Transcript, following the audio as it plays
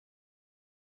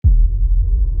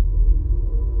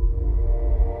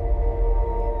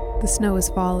The snow is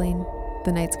falling,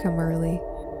 the nights come early,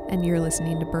 and you're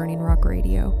listening to Burning Rock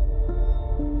Radio.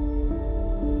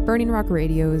 Burning Rock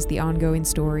Radio is the ongoing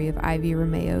story of Ivy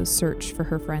Romeo's search for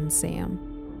her friend Sam.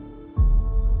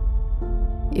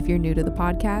 If you're new to the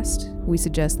podcast, we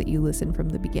suggest that you listen from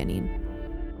the beginning.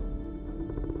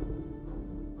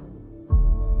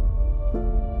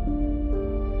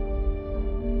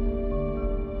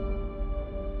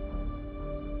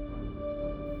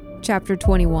 Chapter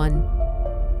 21.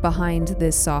 Behind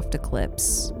This Soft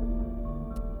Eclipse.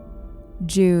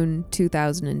 June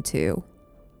 2002.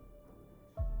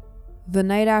 The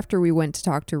night after we went to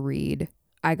talk to Reed,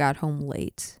 I got home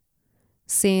late.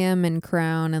 Sam and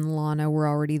Crown and Lana were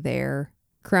already there.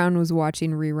 Crown was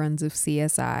watching reruns of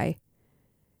CSI.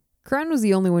 Crown was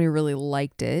the only one who really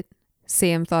liked it.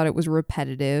 Sam thought it was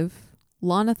repetitive.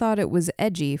 Lana thought it was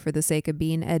edgy for the sake of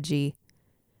being edgy.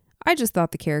 I just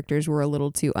thought the characters were a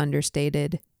little too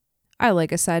understated. I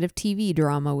like a side of TV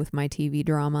drama with my TV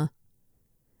drama.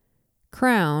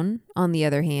 Crown, on the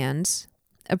other hand,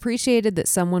 appreciated that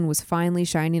someone was finally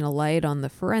shining a light on the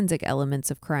forensic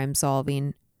elements of crime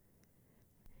solving.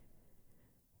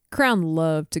 Crown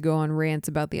loved to go on rants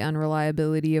about the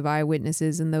unreliability of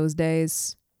eyewitnesses in those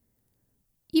days.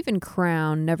 Even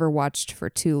Crown never watched for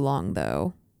too long,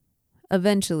 though.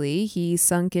 Eventually, he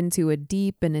sunk into a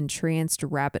deep and entranced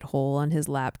rabbit hole on his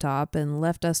laptop and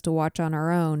left us to watch on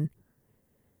our own.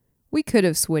 We could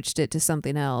have switched it to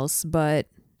something else, but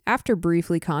after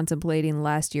briefly contemplating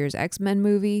last year's X-Men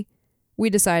movie, we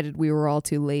decided we were all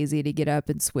too lazy to get up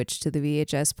and switch to the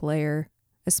VHS player,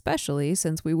 especially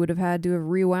since we would have had to have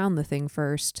rewound the thing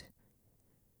first.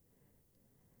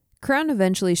 Crown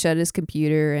eventually shut his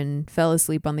computer and fell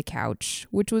asleep on the couch,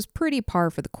 which was pretty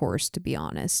par for the course, to be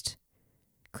honest.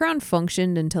 Crown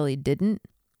functioned until he didn't,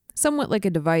 somewhat like a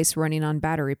device running on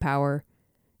battery power.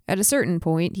 At a certain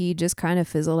point, he just kind of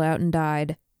fizzled out and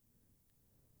died.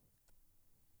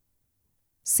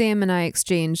 Sam and I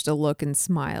exchanged a look and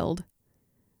smiled.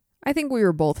 I think we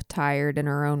were both tired in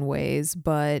our own ways,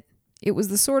 but it was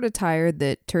the sort of tired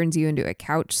that turns you into a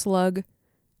couch slug,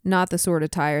 not the sort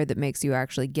of tired that makes you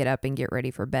actually get up and get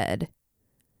ready for bed.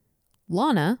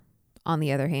 Lana, on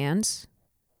the other hand,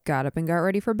 got up and got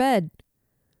ready for bed.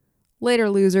 "Later,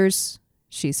 losers,"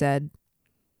 she said.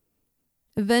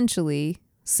 Eventually,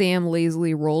 Sam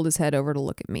lazily rolled his head over to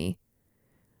look at me.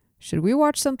 "Should we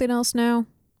watch something else now?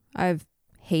 I've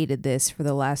hated this for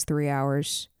the last 3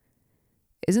 hours."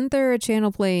 "Isn't there a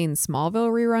channel playing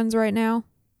Smallville reruns right now?"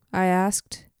 I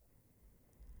asked.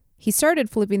 He started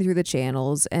flipping through the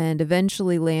channels and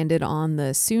eventually landed on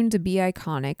the soon-to-be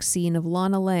iconic scene of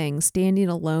Lana Lang standing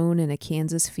alone in a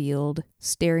Kansas field,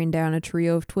 staring down a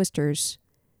trio of twisters.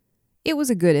 It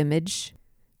was a good image.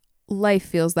 Life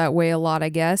feels that way a lot, I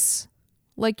guess.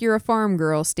 Like you're a farm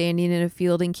girl standing in a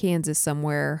field in Kansas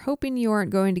somewhere, hoping you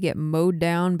aren't going to get mowed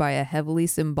down by a heavily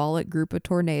symbolic group of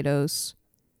tornadoes.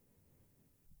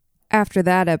 After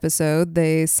that episode,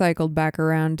 they cycled back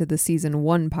around to the season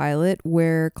 1 pilot,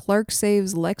 where Clark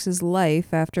saves Lex's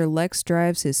life after Lex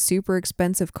drives his super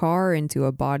expensive car into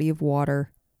a body of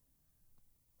water.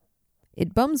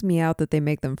 "It bums me out that they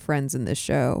make them friends in this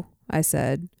show," I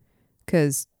said,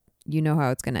 "'cause you know how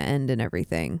it's gonna end and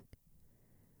everything."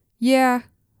 "Yeah,"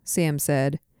 Sam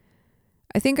said.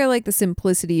 "I think I like the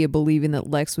simplicity of believing that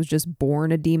Lex was just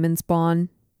born a demon spawn.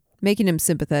 Making him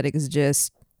sympathetic is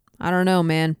just, I don't know,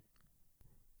 man."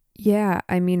 "Yeah,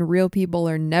 I mean, real people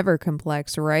are never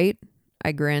complex, right?"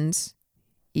 I grinned.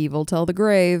 "Evil till the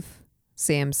grave,"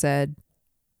 Sam said.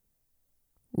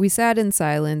 We sat in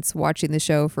silence, watching the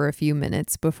show for a few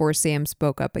minutes before Sam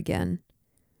spoke up again.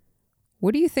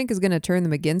 "What do you think is going to turn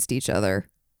them against each other?"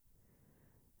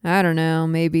 "I don't know,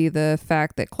 maybe the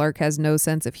fact that Clark has no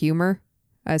sense of humor,"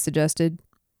 I suggested.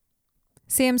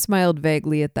 Sam smiled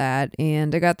vaguely at that,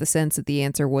 and I got the sense that the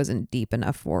answer wasn't deep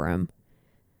enough for him.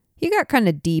 He got kind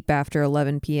of deep after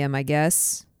 11 p.m., I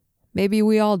guess. Maybe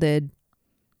we all did.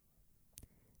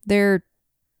 "Their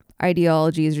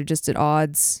ideologies are just at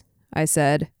odds," I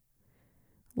said.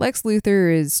 "Lex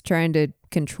Luthor is trying to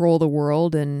control the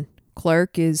world, and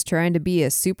Clark is trying to be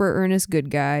a super earnest good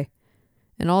guy.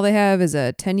 And all they have is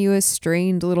a tenuous,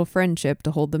 strained little friendship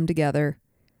to hold them together.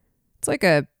 It's like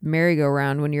a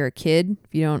merry-go-round when you're a kid.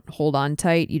 If you don't hold on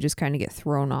tight, you just kind of get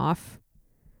thrown off."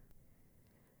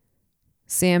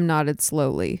 Sam nodded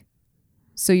slowly.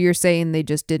 "So you're saying they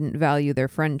just didn't value their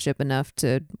friendship enough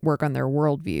to work on their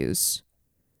worldviews?"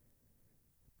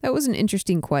 That was an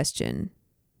interesting question.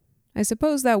 I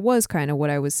suppose that was kind of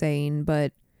what I was saying,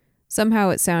 but somehow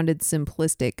it sounded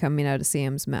simplistic coming out of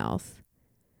Sam's mouth.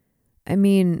 "I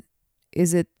mean,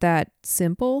 is it that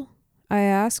simple?" I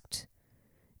asked.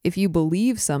 If you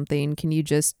believe something, can you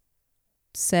just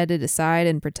set it aside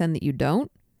and pretend that you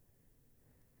don't?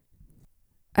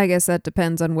 I guess that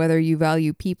depends on whether you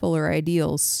value people or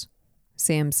ideals,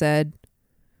 Sam said.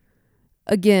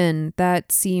 Again,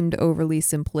 that seemed overly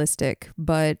simplistic,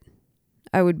 but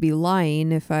I would be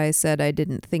lying if I said I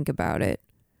didn't think about it.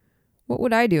 What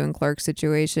would I do in Clark's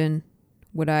situation?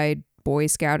 Would I Boy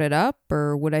Scout it up,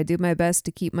 or would I do my best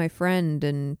to keep my friend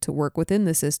and to work within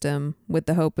the system with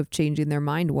the hope of changing their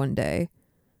mind one day?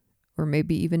 Or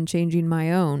maybe even changing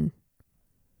my own?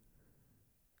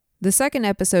 The second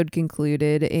episode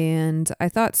concluded, and I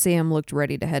thought Sam looked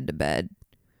ready to head to bed.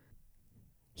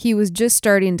 He was just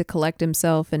starting to collect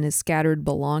himself and his scattered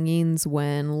belongings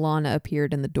when Lana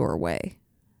appeared in the doorway.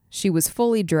 She was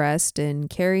fully dressed and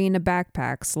carrying a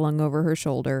backpack slung over her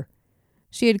shoulder.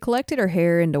 She had collected her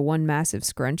hair into one massive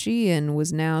scrunchie and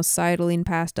was now sidling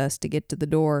past us to get to the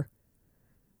door.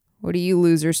 "What are you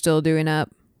losers still doing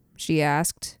up?" she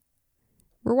asked.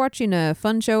 "We're watching a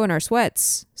fun show in our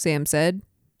sweats," Sam said.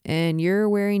 "And you're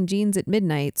wearing jeans at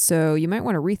midnight, so you might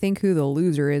want to rethink who the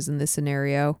loser is in this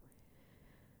scenario."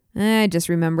 "I just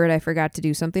remembered I forgot to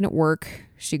do something at work,"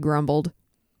 she grumbled.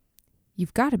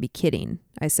 "You've got to be kidding,"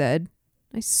 I said.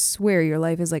 "I swear your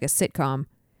life is like a sitcom."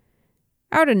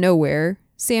 Out of nowhere,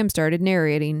 Sam started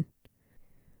narrating.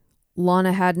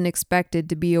 Lana hadn't expected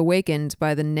to be awakened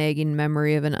by the nagging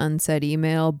memory of an unsaid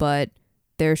email, but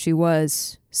there she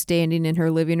was, standing in her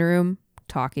living room,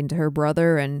 talking to her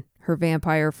brother and her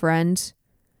vampire friend.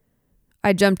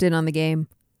 I jumped in on the game.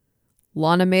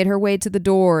 Lana made her way to the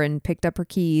door and picked up her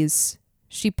keys.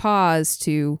 She paused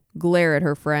to glare at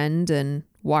her friend and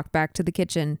walked back to the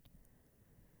kitchen.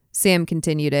 Sam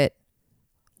continued it.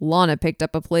 Lana picked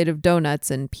up a plate of donuts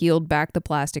and peeled back the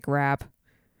plastic wrap.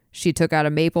 She took out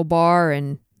a maple bar,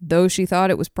 and though she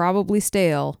thought it was probably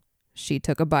stale, she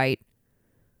took a bite.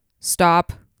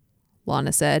 "Stop,"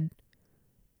 Lana said.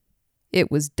 "It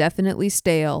was definitely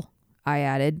stale," I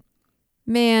added.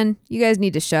 "Man, you guys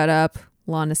need to shut up,"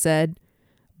 Lana said.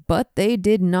 But they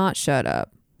did not shut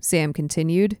up, Sam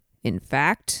continued. In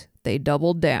fact, they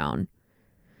doubled down.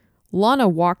 Lana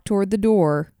walked toward the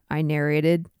door, I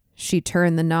narrated. She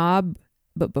turned the knob,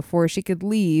 but before she could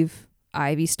leave,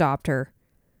 Ivy stopped her.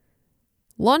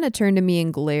 Lana turned to me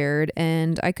and glared,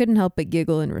 and I couldn't help but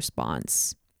giggle in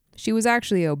response. She was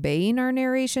actually obeying our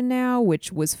narration now,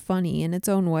 which was funny in its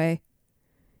own way.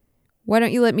 "Why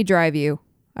don't you let me drive you?"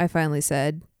 I finally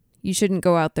said. "You shouldn't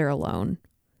go out there alone."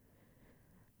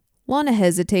 Lana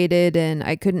hesitated, and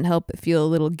I couldn't help but feel a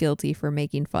little guilty for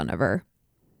making fun of her.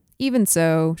 Even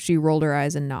so, she rolled her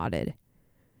eyes and nodded.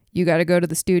 "You gotta go to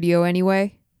the studio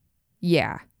anyway?"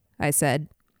 "Yeah," I said.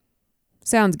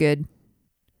 "Sounds good."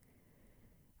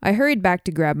 I hurried back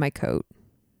to grab my coat.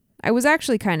 I was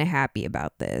actually kind of happy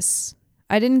about this.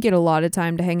 I didn't get a lot of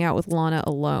time to hang out with Lana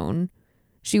alone.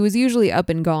 She was usually up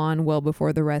and gone well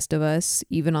before the rest of us,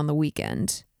 even on the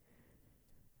weekend.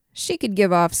 She could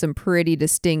give off some pretty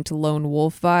distinct lone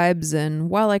wolf vibes, and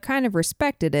while I kind of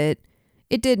respected it,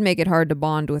 it did make it hard to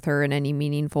bond with her in any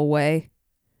meaningful way.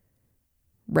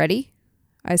 "Ready?"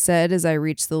 I said as I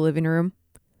reached the living room.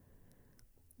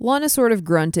 Lana sort of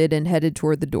grunted and headed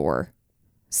toward the door.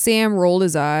 Sam rolled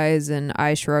his eyes, and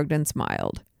I shrugged and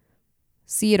smiled.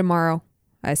 "See you tomorrow,"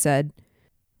 I said.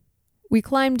 We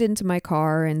climbed into my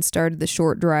car and started the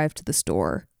short drive to the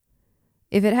store.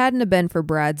 If it hadn't have been for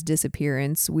Brad's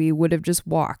disappearance, we would have just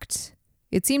walked.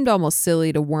 It seemed almost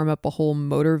silly to warm up a whole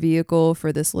motor vehicle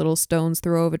for this little stone's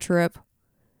throw of a trip.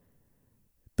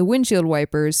 The windshield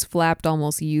wipers flapped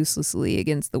almost uselessly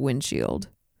against the windshield.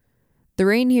 The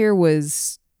rain here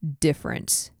was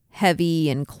different, heavy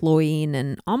and cloying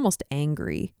and almost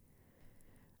angry.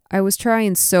 I was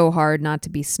trying so hard not to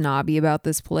be snobby about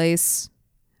this place.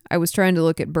 I was trying to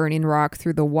look at Burning Rock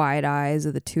through the wide eyes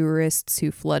of the tourists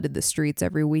who flooded the streets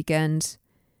every weekend.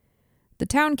 The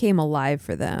town came alive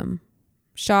for them.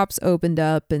 Shops opened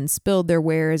up and spilled their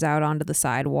wares out onto the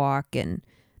sidewalk, and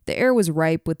the air was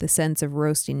ripe with the scents of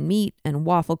roasting meat and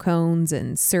waffle cones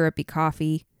and syrupy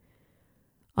coffee.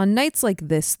 On nights like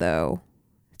this, though,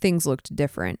 things looked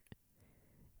different.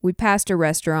 We passed a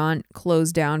restaurant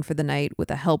closed down for the night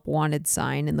with a help wanted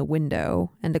sign in the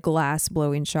window and a glass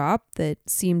blowing shop that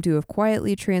seemed to have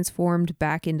quietly transformed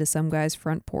back into some guy's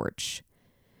front porch.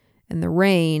 And the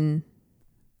rain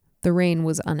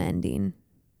was unending.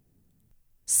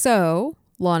 "So,"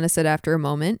 Lana said after a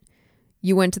moment,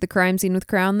 "you went to the crime scene with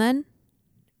Crown then?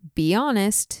 Be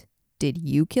honest, did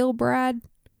you kill Brad?"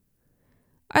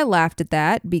 I laughed at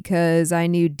that because I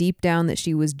knew deep down that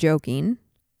she was joking.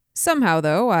 Somehow,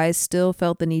 though, I still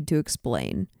felt the need to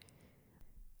explain.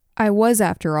 I was,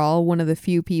 after all, one of the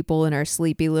few people in our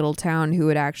sleepy little town who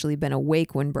had actually been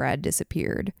awake when Brad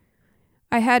disappeared.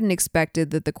 I hadn't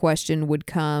expected that the question would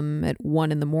come at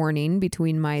 1 a.m.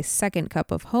 between my second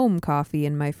cup of home coffee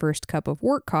and my first cup of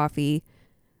work coffee,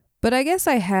 but I guess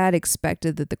I had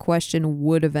expected that the question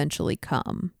would eventually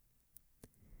come.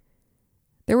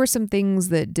 There were some things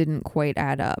that didn't quite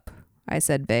add up, I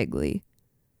said vaguely.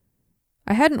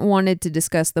 I hadn't wanted to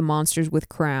discuss the monsters with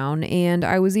Crown, and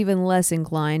I was even less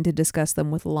inclined to discuss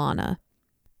them with Lana.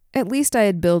 At least I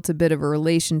had built a bit of a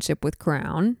relationship with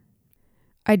Crown.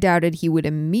 I doubted he would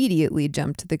immediately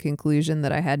jump to the conclusion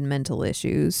that I had mental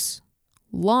issues.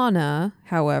 Lana,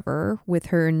 however, with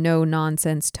her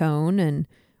no-nonsense tone and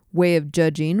way of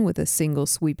judging with a single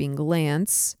sweeping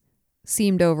glance,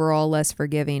 seemed overall less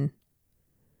forgiving.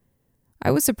 I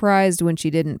was surprised when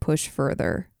she didn't push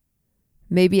further.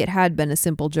 Maybe it had been a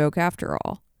simple joke after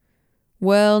all.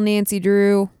 "Well, Nancy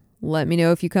Drew, let me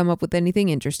know if you come up with anything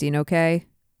interesting, okay?"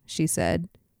 she said.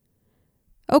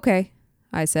 "Okay,"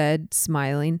 I said,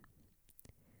 smiling.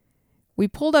 We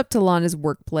pulled up to Lana's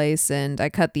workplace and I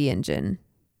cut the engine.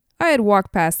 I had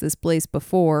walked past this place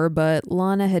before, but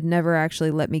Lana had never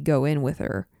actually let me go in with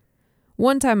her.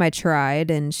 One time I tried,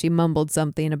 and she mumbled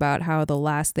something about how the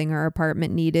last thing our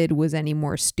apartment needed was any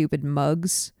more stupid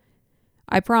mugs.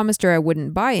 I promised her I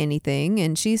wouldn't buy anything,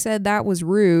 and she said that was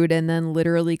rude and then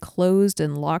literally closed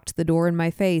and locked the door in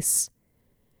my face.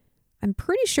 I'm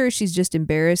pretty sure she's just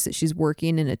embarrassed that she's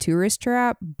working in a tourist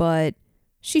trap, but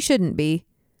she shouldn't be.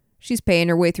 She's paying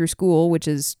her way through school, which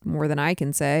is more than I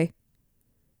can say.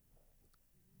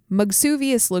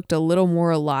 Mugsuvius looked a little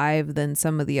more alive than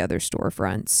some of the other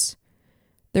storefronts.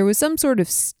 There was some sort of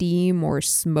steam or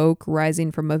smoke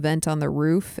rising from a vent on the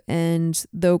roof, and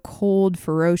though cold,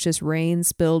 ferocious rain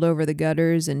spilled over the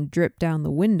gutters and dripped down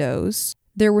the windows,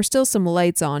 there were still some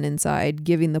lights on inside,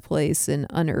 giving the place an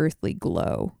unearthly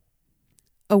glow.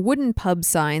 A wooden pub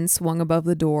sign swung above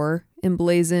the door,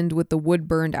 emblazoned with the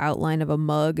wood-burned outline of a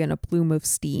mug and a plume of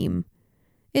steam.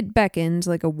 It beckoned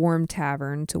like a warm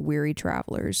tavern to weary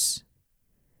travelers.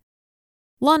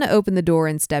 Lana opened the door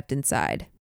and stepped inside.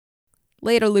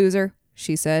 "Later, loser,"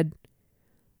 she said.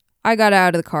 I got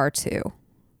out of the car, too.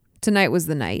 Tonight was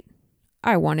the night.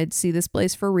 I wanted to see this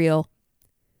place for real.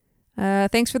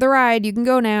 Thanks for the ride. You can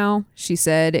go now," she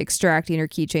said, extracting her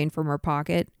keychain from her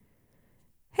pocket.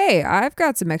 "Hey, I've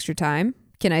got some extra time.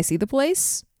 Can I see the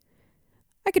place?"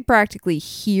 I could practically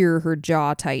hear her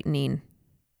jaw tightening.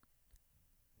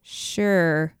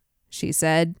 "Sure," she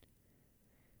said.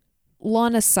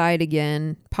 Lana sighed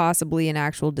again, possibly in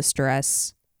actual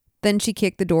distress. Then she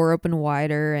kicked the door open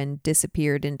wider and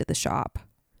disappeared into the shop.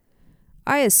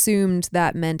 I assumed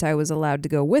that meant I was allowed to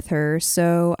go with her,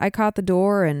 so I caught the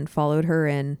door and followed her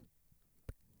in.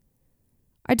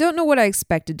 I don't know what I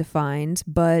expected to find,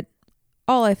 but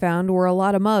all I found were a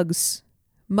lot of mugs.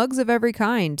 Mugs of every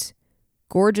kind.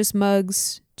 Gorgeous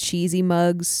mugs, cheesy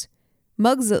mugs,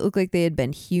 mugs that looked like they had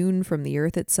been hewn from the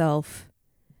earth itself.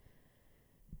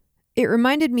 It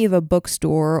reminded me of a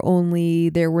bookstore, only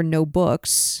there were no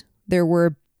books. There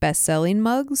were best-selling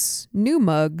mugs, new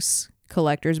mugs,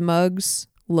 collector's mugs,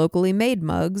 locally made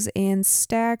mugs, and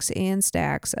stacks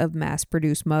of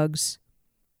mass-produced mugs.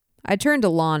 I turned to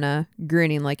Lana,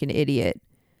 grinning like an idiot.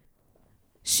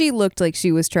 She looked like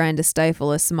she was trying to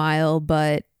stifle a smile,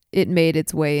 but it made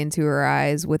its way into her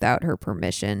eyes without her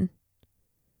permission.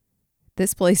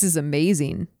 "This place is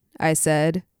amazing," I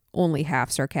said, only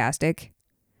half sarcastic.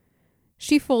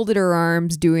 She folded her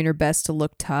arms, doing her best to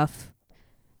look tough.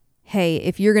 "Hey,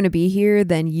 if you're going to be here,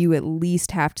 then you at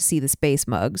least have to see the space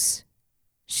mugs."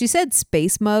 She said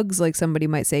space mugs like somebody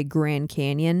might say Grand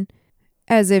Canyon,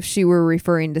 as if she were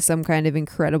referring to some kind of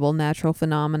incredible natural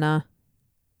phenomena.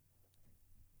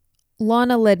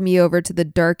 Lana led me over to the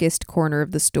darkest corner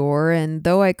of the store, and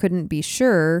though I couldn't be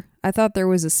sure, I thought there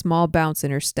was a small bounce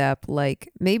in her step, like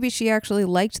maybe she actually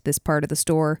liked this part of the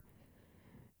store.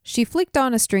 She flicked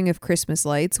on a string of Christmas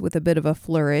lights with a bit of a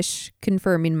flourish,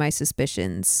 confirming my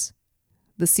suspicions.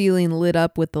 The ceiling lit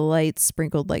up with the lights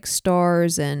sprinkled like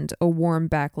stars, and a warm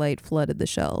backlight flooded the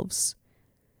shelves.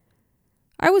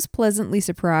 I was pleasantly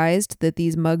surprised that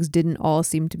these mugs didn't all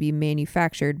seem to be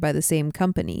manufactured by the same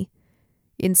company.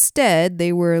 Instead,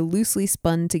 they were loosely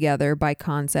spun together by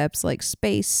concepts like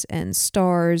space and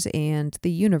stars and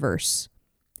the universe.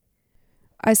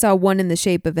 I saw one in the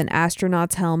shape of an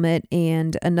astronaut's helmet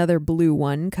and another blue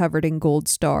one covered in gold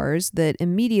stars that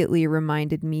immediately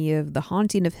reminded me of the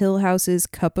Haunting of Hill House's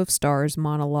Cup of Stars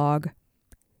monologue.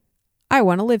 "I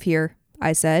want to live here,"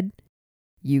 I said.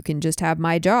 "You can just have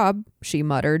my job," she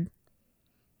muttered.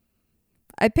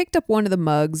 I picked up one of the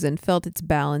mugs and felt its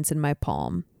balance in my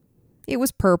palm. It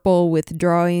was purple with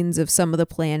drawings of some of the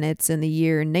planets and the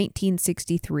year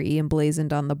 1963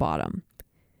 emblazoned on the bottom.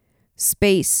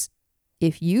 Space.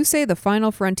 If you say the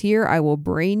final frontier, I will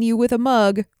brain you with a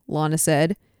mug, Lana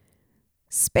said.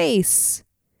 Space.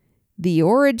 The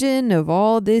origin of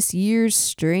all this year's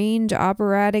strange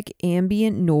operatic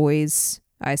ambient noise,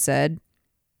 I said.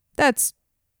 That's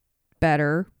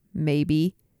better,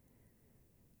 maybe.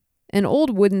 An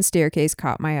old wooden staircase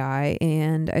caught my eye,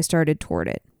 and I started toward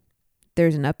it.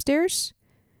 There's an upstairs?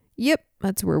 Yep,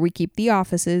 that's where we keep the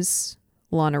offices,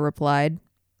 Lana replied.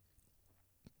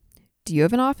 Do you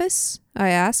have an office? I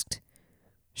asked.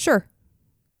 Sure.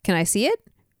 Can I see it?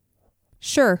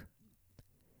 Sure.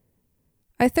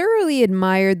 I thoroughly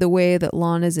admired the way that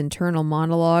Lana's internal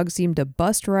monologue seemed to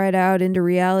bust right out into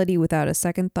reality without a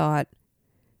second thought.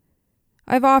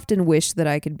 I've often wished that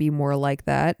I could be more like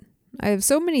that. I have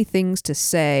so many things to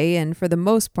say, and for the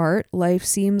most part, life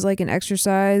seems like an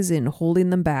exercise in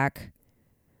holding them back.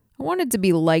 I wanted to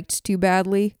be liked too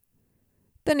badly.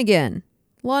 Then again,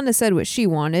 Lana said what she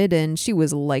wanted, and she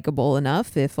was likable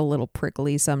enough, if a little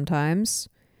prickly sometimes.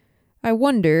 I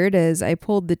wondered, as I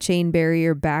pulled the chain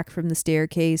barrier back from the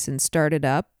staircase and started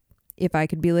up, if I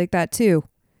could be like that too.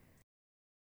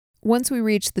 Once we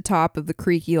reached the top of the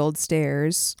creaky old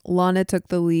stairs, Lana took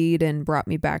the lead and brought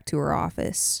me back to her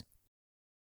office.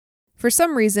 For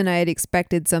some reason, I had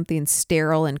expected something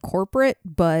sterile and corporate,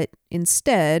 but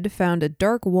instead found a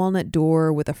dark walnut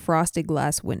door with a frosted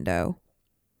glass window.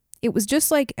 It was just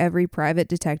like every private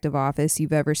detective office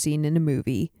you've ever seen in a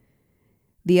movie.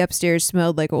 The upstairs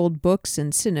smelled like old books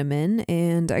and cinnamon,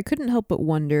 and I couldn't help but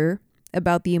wonder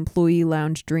about the employee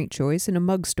lounge drink choice in a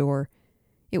mug store.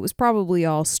 It was probably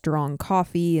all strong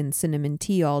coffee and cinnamon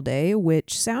tea all day,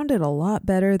 which sounded a lot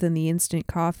better than the instant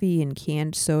coffee and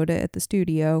canned soda at the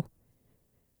studio.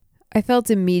 I felt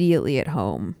immediately at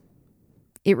home.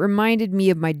 It reminded me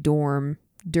of my dorm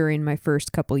during my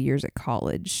first couple years at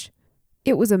college.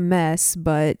 It was a mess,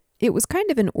 but it was kind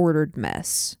of an ordered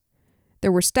mess.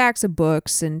 There were stacks of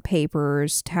books and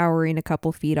papers towering a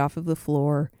couple feet off of the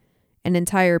floor, an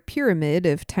entire pyramid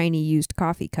of tiny used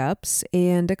coffee cups,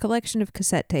 and a collection of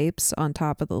cassette tapes on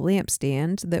top of the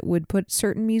lampstand that would put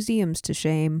certain museums to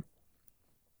shame.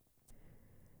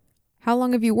 How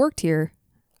long have you worked here?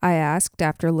 I asked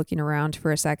after looking around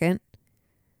for a second.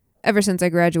 Ever since I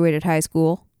graduated high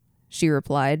school, she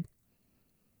replied.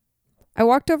 I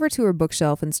walked over to her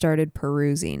bookshelf and started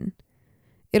perusing.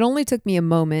 It only took me a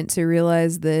moment to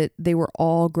realize that they were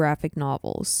all graphic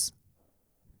novels.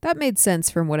 That made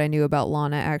sense from what I knew about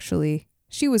Lana, actually.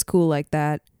 She was cool like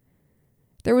that.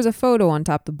 There was a photo on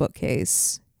top of the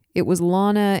bookcase. It was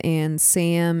Lana and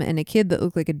Sam and a kid that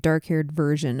looked like a dark-haired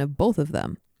version of both of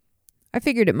them. I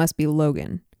figured it must be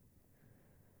Logan.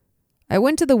 I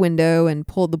went to the window and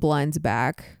pulled the blinds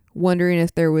back, wondering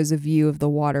if there was a view of the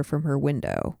water from her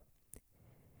window.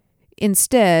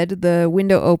 Instead, the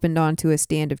window opened onto a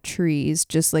stand of trees,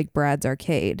 just like Brad's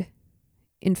arcade.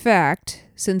 In fact,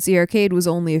 since the arcade was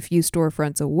only a few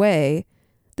storefronts away,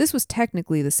 this was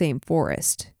technically the same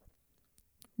forest.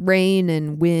 Rain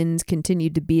and wind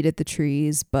continued to beat at the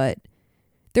trees, but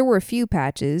there were a few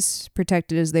patches,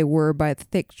 protected as they were by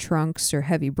thick trunks or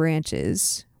heavy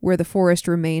branches, where the forest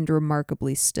remained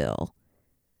remarkably still.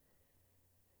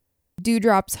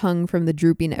 Dewdrops hung from the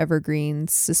drooping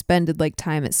evergreens, suspended like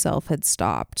time itself had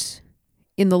stopped.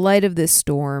 In the light of this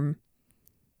storm,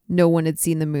 no one had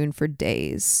seen the moon for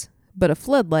days, but a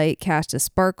floodlight cast a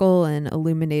sparkle and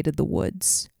illuminated the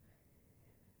woods.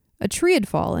 A tree had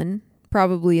fallen,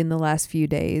 probably in the last few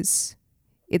days.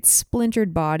 Its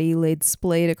splintered body laid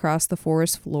splayed across the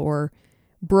forest floor,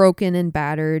 broken and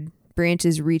battered,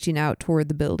 branches reaching out toward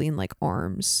the building like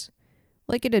arms,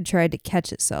 like it had tried to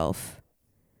catch itself.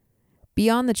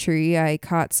 Beyond the tree, I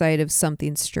caught sight of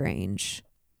something strange.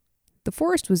 The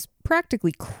forest was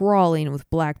practically crawling with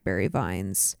blackberry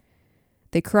vines.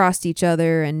 They crossed each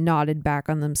other and knotted back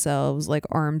on themselves like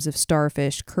arms of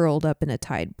starfish curled up in a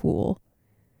tide pool.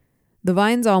 The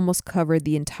vines almost covered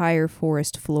the entire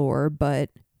forest floor, but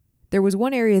there was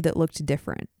one area that looked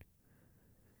different.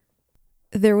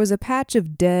 There was a patch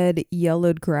of dead,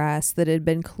 yellowed grass that had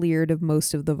been cleared of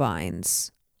most of the vines.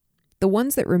 The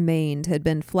ones that remained had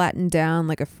been flattened down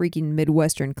like a freaking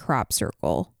Midwestern crop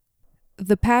circle.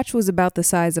 The patch was about the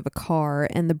size of a car,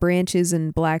 and the branches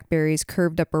and blackberries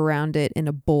curved up around it in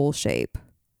a bowl shape.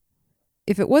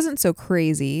 If it wasn't so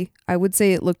crazy, I would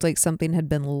say it looked like something had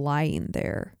been lying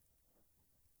there.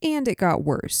 And it got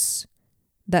worse.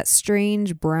 That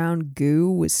strange brown goo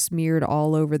was smeared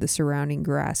all over the surrounding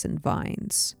grass and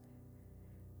vines.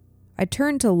 I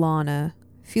turned to Lana,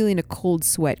 feeling a cold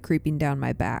sweat creeping down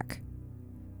my back.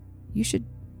 You should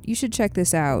you should check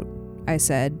this out," I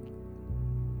said.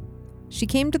 She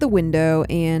came to the window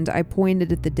and I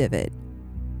pointed at the divot.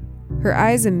 Her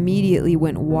eyes immediately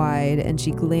went wide and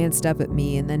she glanced up at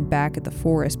me and then back at the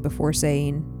forest before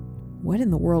saying, "What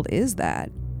in the world is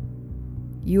that?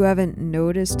 You haven't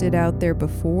noticed it out there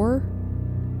before?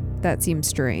 That seems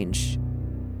strange."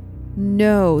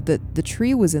 "No, the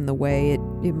tree was in the way.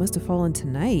 It must have fallen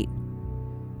tonight."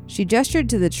 She gestured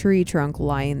to the tree trunk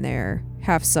lying there,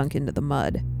 half sunk into the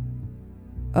mud.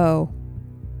 "Oh."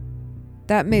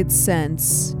 That made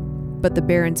sense, but the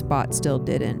barren spot still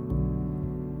didn't.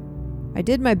 I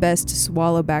did my best to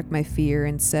swallow back my fear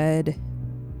and said,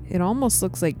 "It almost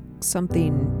looks like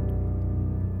something..."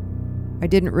 I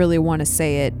didn't really want to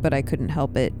say it, but I couldn't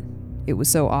help it. It was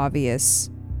so obvious.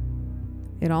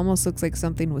 "It almost looks like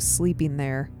something was sleeping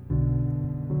there."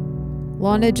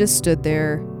 Lana just stood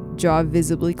there, jaw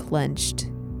visibly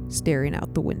clenched, staring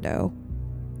out the window.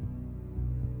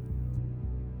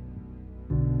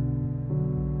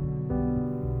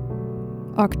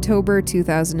 October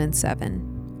 2007.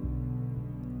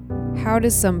 How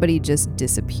does somebody just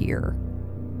disappear?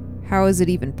 How is it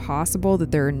even possible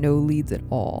that there are no leads at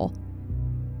all?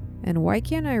 And why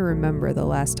can't I remember the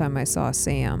last time I saw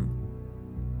Sam?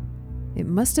 It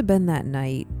must have been that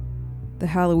night, the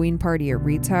Halloween party at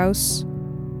Reed's house.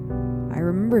 I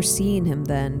remember seeing him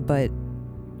then, but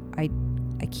I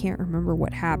can't remember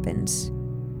what happened.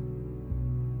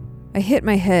 I hit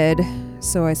my head,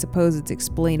 so I suppose it's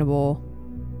explainable.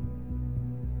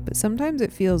 But sometimes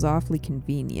it feels awfully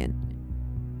convenient.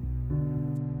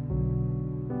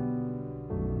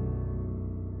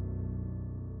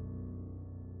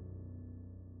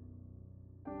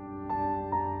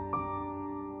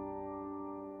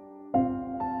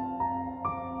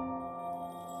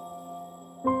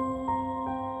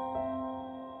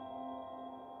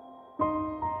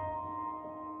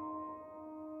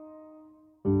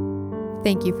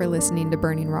 Thank you for listening to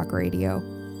Burning Rock Radio.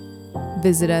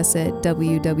 Visit us at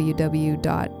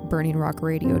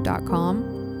www.burningrockradio.com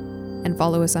and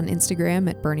follow us on Instagram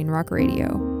at Burning Rock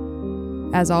Radio.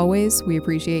 As always, we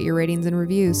appreciate your ratings and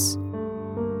reviews.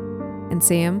 And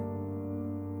Sam,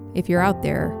 if you're out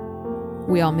there,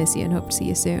 we all miss you and hope to see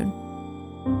you soon.